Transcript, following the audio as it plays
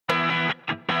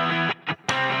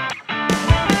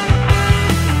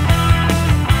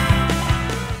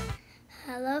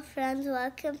friends,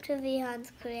 welcome to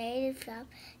Vihan's Creative Shop.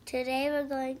 Today we're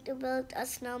going to build a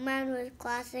snowman with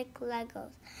classic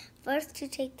Legos. First, you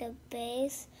take the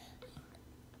base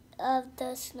of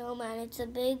the snowman. It's a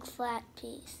big flat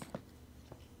piece.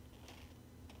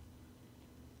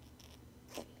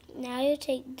 Now you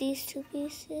take these two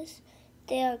pieces.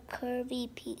 They are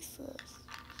curvy pieces.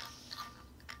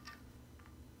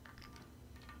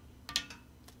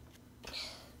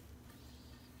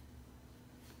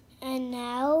 And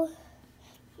now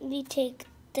we take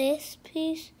this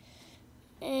piece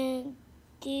and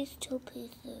these two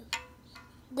pieces.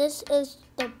 This is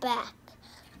the back.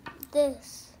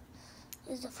 This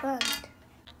is the front.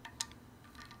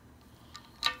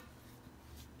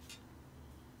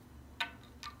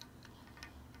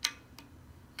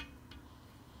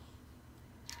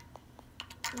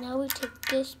 Now we take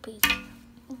this piece.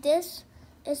 This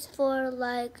is for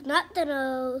not the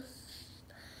nose,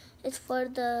 it's for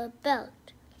the belt.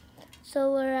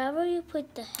 So wherever you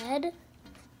put the head,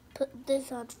 put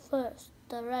this on first,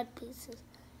 the red pieces.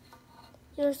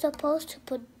 You're supposed to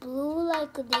put blue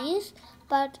like these,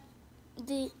 but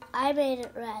I made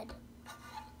it red.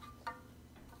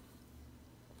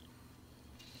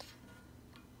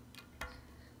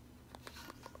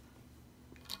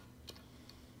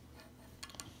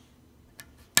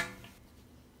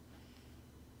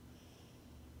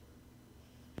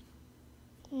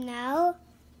 Now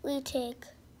we take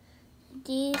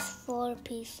these 4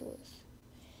 pieces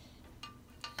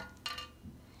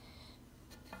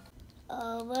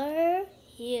over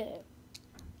here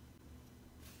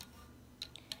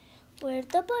where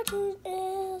the button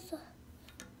is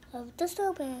of the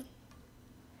snowman.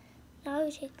 Now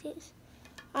we take these.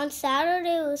 On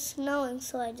Saturday it was snowing,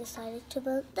 so I decided to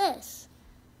build this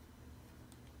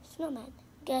snowman.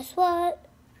 Guess what?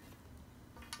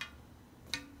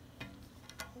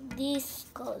 These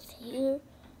goes here,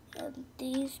 and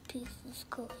these pieces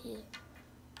go here.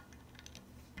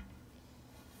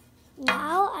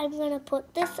 Now I'm going to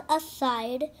put this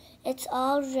aside. It's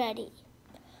all ready.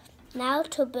 Now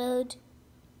to build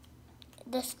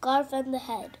the scarf and the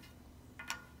head.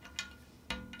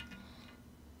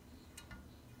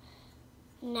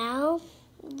 Now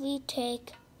we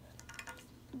take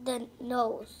the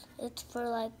nose. It's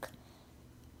for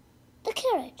the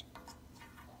carrot.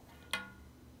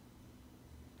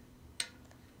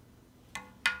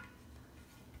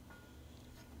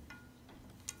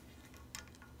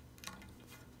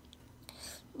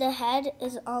 The head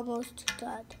is almost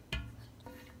done.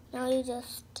 Now you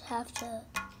just have to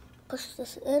push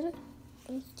this in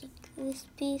and stick this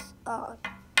piece on.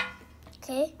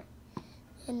 Okay?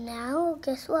 And now,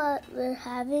 guess what? We're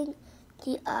having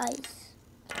the eyes.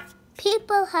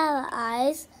 People have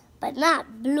eyes, but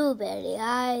not blueberry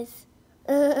eyes.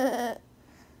 They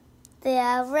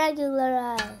have regular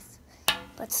eyes.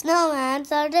 But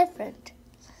snowmans are different.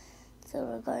 So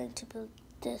we're going to build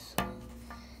this one.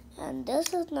 And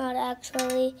this is not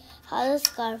actually how the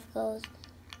scarf goes.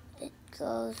 It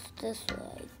goes this way,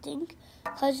 I think,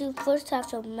 because you first have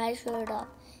to measure it up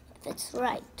if it's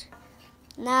right.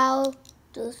 Now,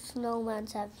 do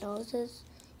snowmans have noses?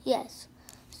 Yes.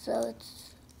 So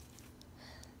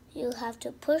you have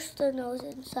to push the nose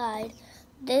inside.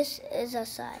 This is a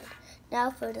side.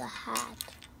 Now for the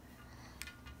hat.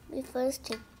 We first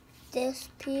take this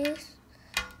piece,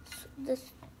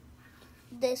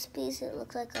 this piece, it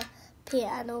looks like a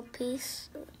piano piece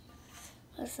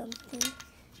or something,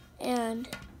 and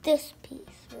this piece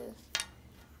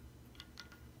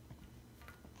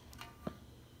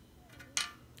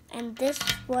and this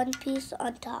one piece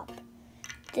on top,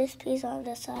 this piece on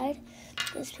the side,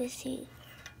 this piece here.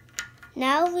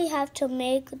 Now we have to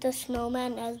make the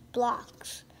snowman as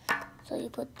blocks. So you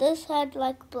put this head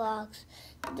like blocks,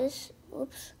 this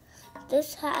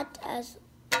hat as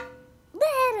the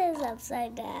head is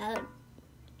upside down.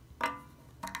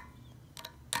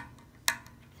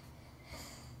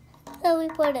 So we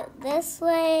put it this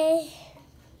way,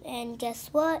 and guess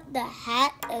what? The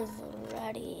hat is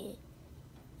ready.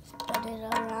 Spin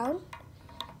it around.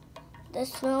 The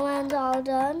snowman's all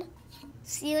done.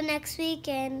 See you next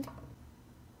weekend.